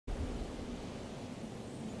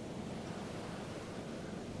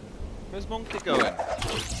Where's Monkey going?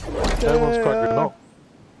 Everyone's cracking up.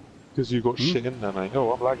 Because you got shit in there, mate.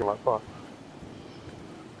 Oh, I'm lagging like fuck.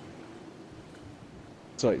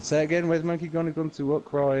 Sorry, say again, where's Monkey gone? He's gone to what?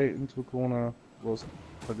 Cry into a corner, was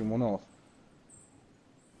plugging one off.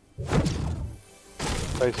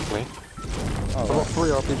 Basically. Oh, I've got 3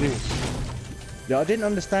 RPGs. Yeah, I didn't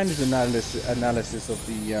understand his analysis of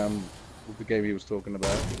the game he was talking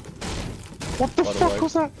about. What the fuck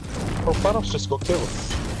was that? Oh, Thanos just got killed.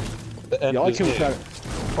 The end I killed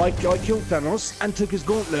Thanos. I killed Thanos and took his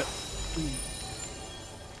gauntlet.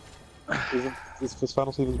 Is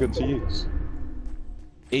Thanos even good to use?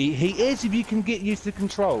 He is if you can get used to the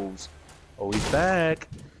controls. Oh, he's back.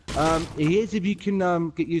 He is if you can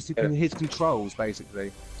get used to his controls,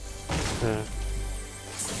 basically. Yeah.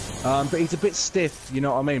 But he's a bit stiff, you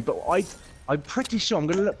know what I mean? But I'm pretty sure, I'm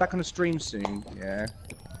going to look back on the stream soon, yeah,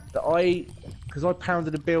 that because I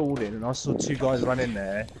pounded a building and I saw 2 guys run in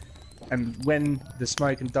there, and when the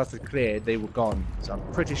smoke and dust had cleared, they were gone. So I'm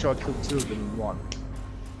pretty sure I killed 2 of them in 1.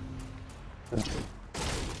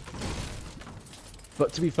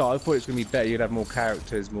 But to be fair, I thought it was going to be better, you'd have more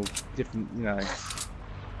characters, more different, you know.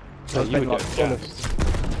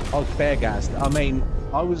 I was bear gassed. I mean,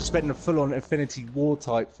 I was expecting a full-on Infinity War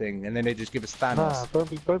type thing, and then they just give us Thanos. Nah,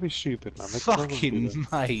 don't be stupid, man. Fucking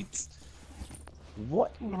mate.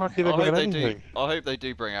 What? I hope they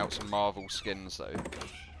do bring out some Marvel skins though.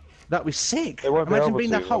 That'd be sick. They won't Imagine be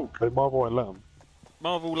being able the to, Hulk. Marvel won't let them.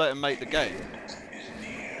 Marvel let them make the game.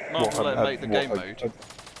 Marvel let them make the game mode.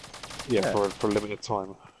 Yeah, for a limited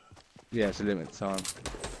time. Yeah, it's a limited time.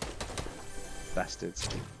 Bastards.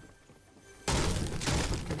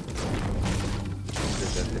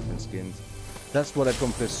 There's different skins. That's what I've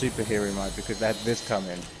gone for the superhero mode, because they had this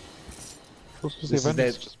coming. This is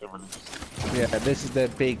their... just been released. Yeah, this is their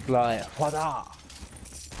big like Wada!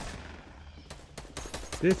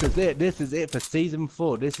 This is it for season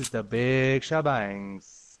 4. This is the big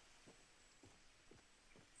shabangs.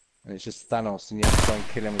 And it's just Thanos, and you have to try and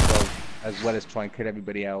kill him as well as try and kill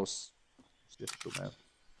everybody else. It's difficult, man.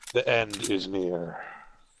 The end is near.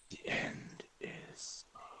 The end is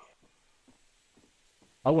near.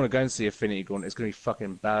 I want to go and see Infinity Gauntlet. It's going to be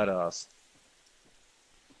fucking badass.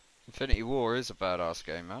 Infinity War is a badass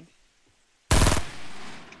game, man.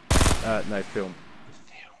 No, film.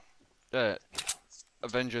 Yeah.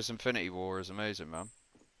 Avengers Infinity War is amazing, man.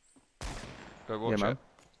 Go watch it.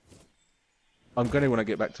 I'm going to want to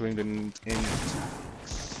get back to England in a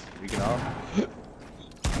week and a half.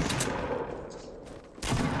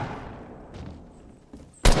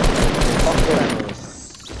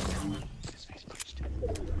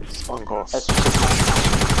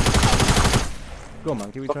 Go on,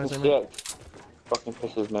 man. Can we try and say that? Fucking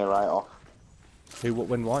pisses me right off. Who, what,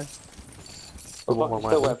 when, why? I'm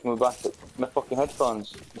still waiting for my fucking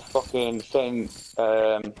headphones. It's fucking saying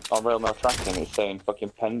on Rail Mail tracking, it's saying fucking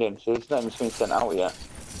pending, so it's not even been sent out yet.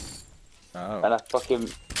 Oh. And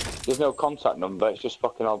there's no contact number, it's just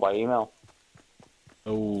fucking all by email.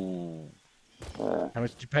 Oh. Yeah. How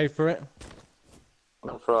much did you pay for it?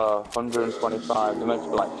 For 125, they meant to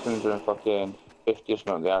be like 250 or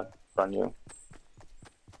something, yeah, brand new.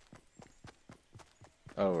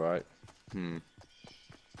 Oh, right. Hmm.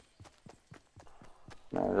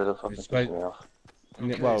 No, they're fucking pissing me off.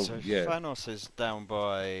 Okay, well, so yeah. Thanos is down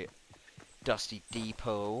by Dusty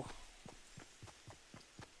Depot.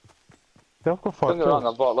 Yeah, I've got 5 Don't get me wrong, I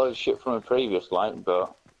kills. bought loads of shit from a previous light,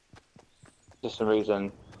 but for some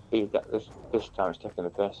reason, this time it's taking the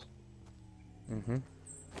piss. Mm-hmm.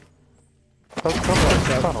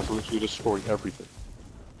 Thanos will literally destroy everything.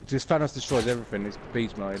 Just Thanos destroys everything. It's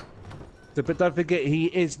beast mode. But don't forget, he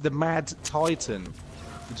is the Mad Titan,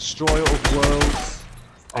 the destroyer of worlds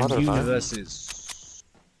and universes.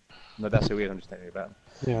 No, that's who we're understanding about.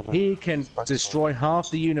 Yeah, no. He can destroy half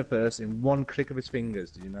the universe in one click of his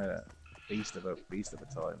fingers. Did you know that? Beast of a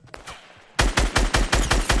time.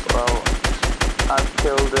 Well, I've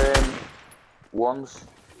killed him once,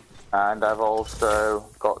 and I've also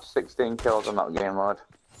got 16 kills on that game mode.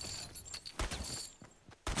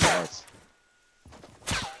 Nice.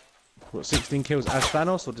 What, 16 kills as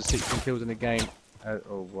Thanos, or just 16 kills in a game?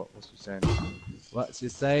 Or what? What's he saying? What's he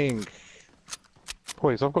saying?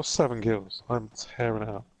 Boys, I've got 7 kills. I'm tearing it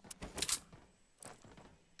up.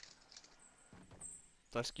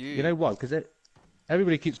 That's you. You know why? Because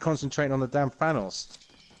everybody keeps concentrating on the damn Thanos.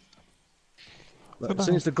 Like, as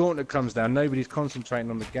soon as the gauntlet comes down, nobody's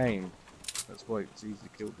concentrating on the game. That's why it's easy to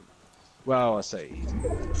kill them. Well, I say easy.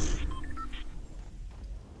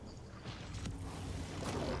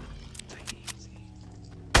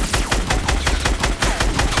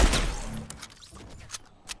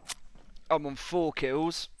 I'm on 4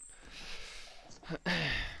 kills.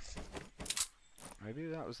 Maybe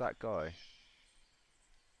that was that guy.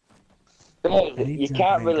 You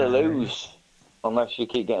can't really lose unless you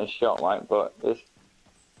keep getting shot, like. But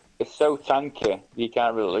it's so tanky, you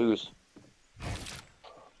can't really lose.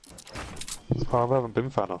 I haven't been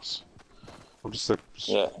Thanos. I'm just a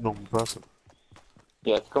normal person.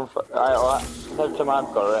 Yeah, it's come for. Every time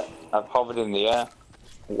I've got it, I've hovered in the air,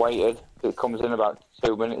 waited. It comes in about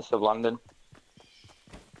 2 minutes of landing,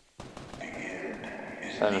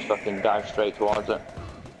 and just fucking dive straight towards it.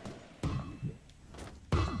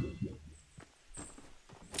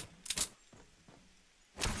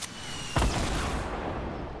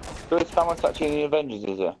 So is Thanos actually in the Avengers,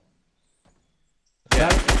 is it?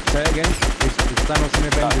 Yeah. Say it again. Is Thanos in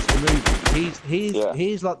Avengers the movie?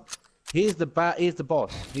 He's the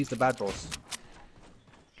boss. He's the bad boss.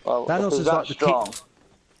 Well, Thanos if is that like the strong,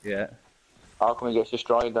 yeah. how come he gets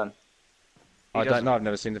destroyed then? I don't know. I've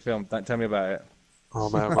never seen the film. Don't tell me about it. Oh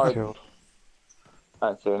man, I've been killed. I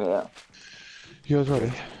haven't seen it yet. You guys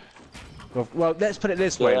ready? Well, let's put it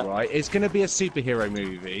this way, right? It's going to be a superhero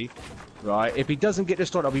movie, right? If he doesn't get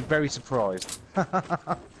destroyed, I'll be very surprised.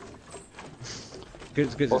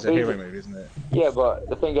 Because it's a hero movie, isn't it? Yeah, but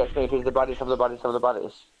the thing gets me, if he's the baddest of the baddest of the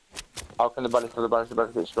baddest, how can the baddest of the baddest of the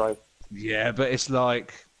baddest get destroyed? Yeah, but it's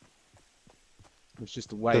like... It's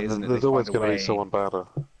just the way, isn't it? There's always going to be someone badder.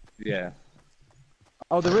 Yeah.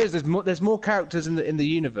 Oh, there is. There's more characters in the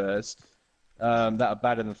universe that are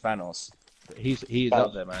badder than Thanos. But he is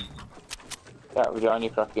up there, man. Yeah, we're only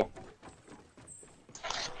cracky.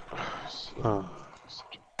 Oh.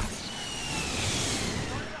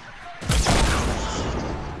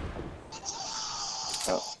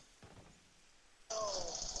 Oh.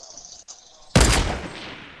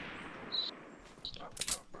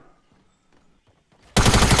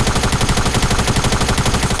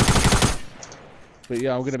 But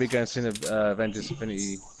yeah, I'm going to be going to see the Avengers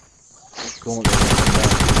Infinity Gauntlet.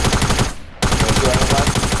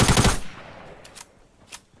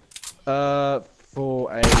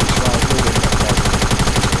 For a...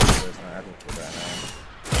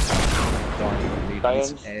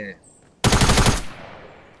 Science.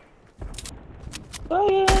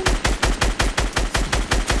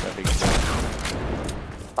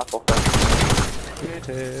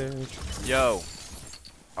 Yo,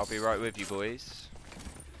 I'll be right with you, boys.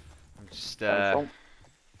 I'm just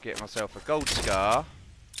getting myself a gold scar,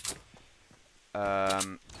 a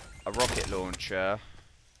rocket launcher,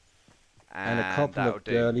 and a couple of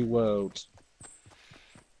girly worlds.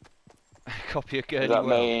 A copy of girly Does that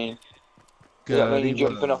mean? Does that mean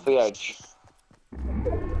jumping off the edge?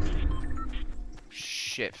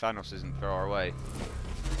 Shit, Thanos isn't far away.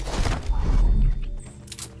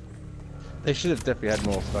 They should have definitely had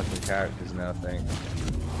more fucking characters now, I think.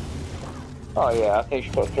 Oh yeah, I think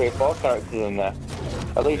you should put 3 or 4 characters in there.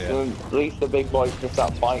 At least the big boys can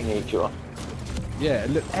start fighting each other. Yeah,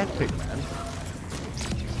 it looked epic, man.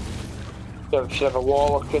 You should have a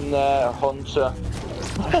warlock in there, a hunter.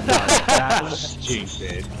 That was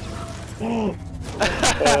stupid. Well,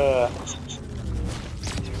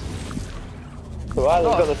 they've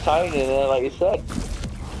got the tiny in there, like you said.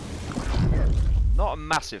 Not a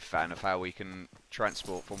massive fan of how we can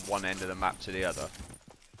transport from one end of the map to the other.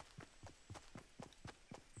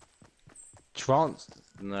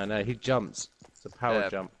 No, he jumps. It's a power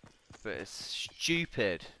jump. But it's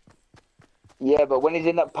stupid. Yeah, but when he's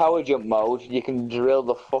in that power jump mode, you can drill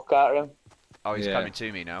the fuck out of him. Oh, he's coming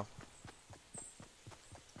to me now.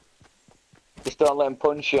 Just don't let him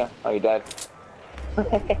punch you. Oh, you're dead.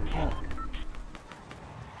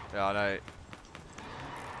 Yeah, I know.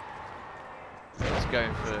 He's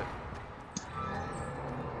going for...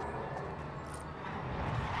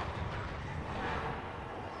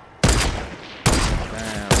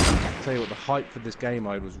 Damn. I'll tell you what, the hype for this game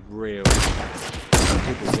mode was real.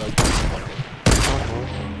 People were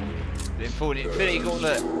the Infinity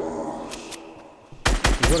Gauntlet. You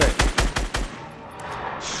got it? I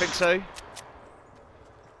think so.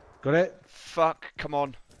 Got it? Fuck, come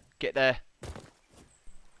on. Get there.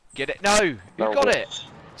 Get it. No! You got it!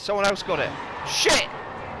 Someone else got it. Shit!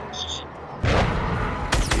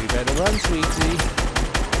 You better run, sweetie.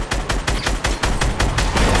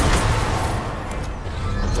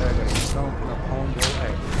 They're gonna stomp upon your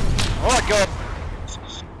head. Oh my god!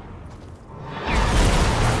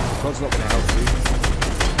 God's not gonna help you.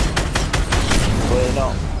 Well,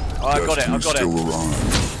 not. Oh, I got it, I got it.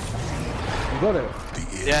 You got it?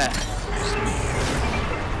 Yeah.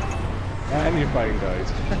 And your phone goes.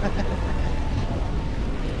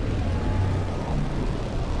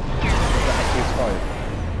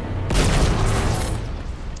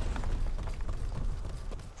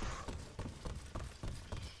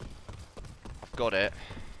 got it.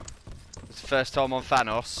 It's the first time on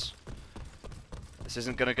Thanos. This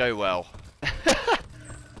isn't gonna go well. Oh,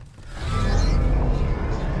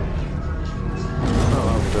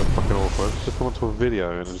 that would be fucking awkward. Just come onto a video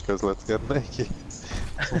and it just goes, let's get naked.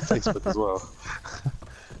 It's on Facebook as well.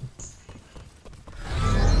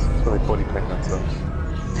 That's where they body paint themselves.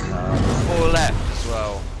 4 left as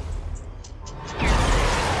well.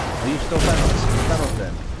 Are you still Thanos? Thanos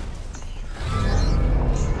then?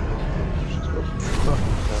 She's got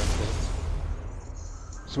fucking characters.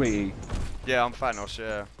 Sweetie, Yeah, I'm Thanos,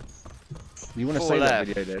 yeah. you want to 4 save left.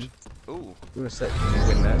 that video then? Ooh. You want to save? You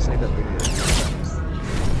win that? Save that video.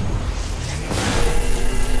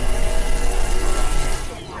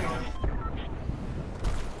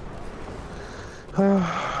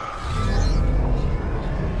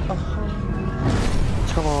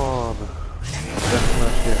 Come on.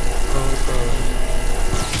 Deathmatch here.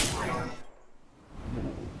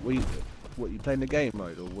 What you playing the game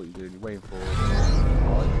mode or what you doing? You waiting for?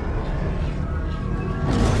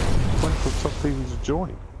 Wait for some people to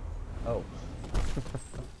join. Oh.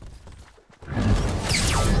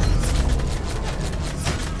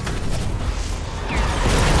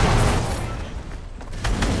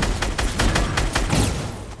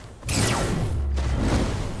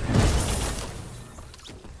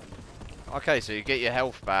 Okay, so you get your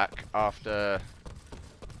health back after...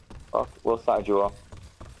 Oh, what side you on?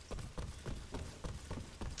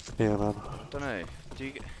 Yeah, man. Don't know. Do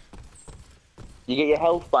you get... You get your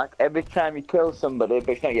health back every time you kill somebody, but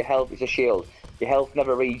it's not your health, it's a shield. Your health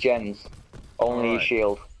never regens, only your Alright.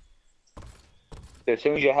 shield. So as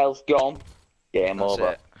soon as your health's gone, game That's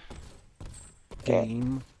over. it.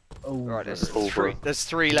 Game over. Right, there's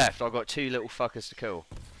 3 left. I've got 2 little fuckers to kill.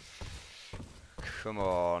 Come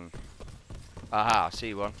on. Aha, I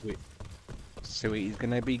see one. Sweetie's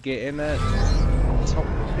gonna be getting a top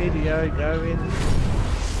video going.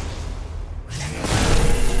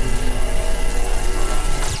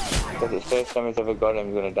 Because it's the first time he's ever got him,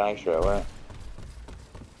 he's gonna die straight away.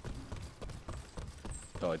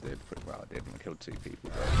 Oh, I did. Well, I did. I killed 2 people.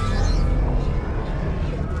 But...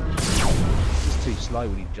 It's too slow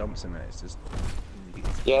when he jumps in it. It's just.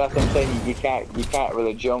 Yeah, that's what I'm saying. You can't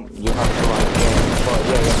really jump. You have to like, yeah,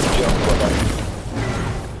 you have to jump, but then,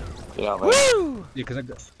 you know what I mean? Woo! Yeah, because I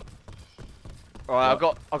got.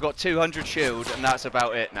 Alright, I've got 200 shield, and that's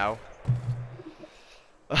about it now.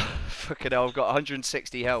 Fucking hell, I've got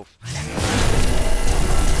 160 health.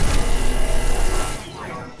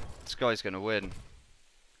 This guy's gonna win.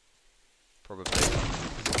 Probably.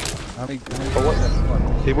 But what?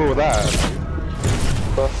 He will with that.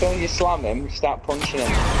 But as soon as you slam him, start punching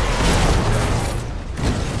him.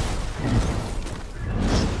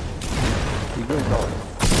 He will die.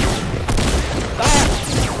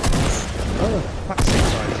 Oh, fuck's sake,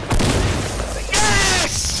 guys.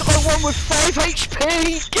 Yes! I won with 5 HP!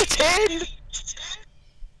 Get in!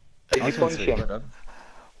 Did you punch him?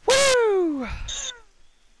 Woo!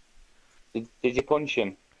 Did you punch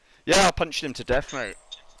him? Yeah, I punched him to death, mate.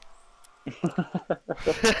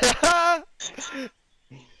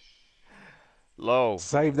 Lol.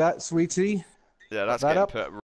 Save that, sweetie. Yeah, that's That getting up. put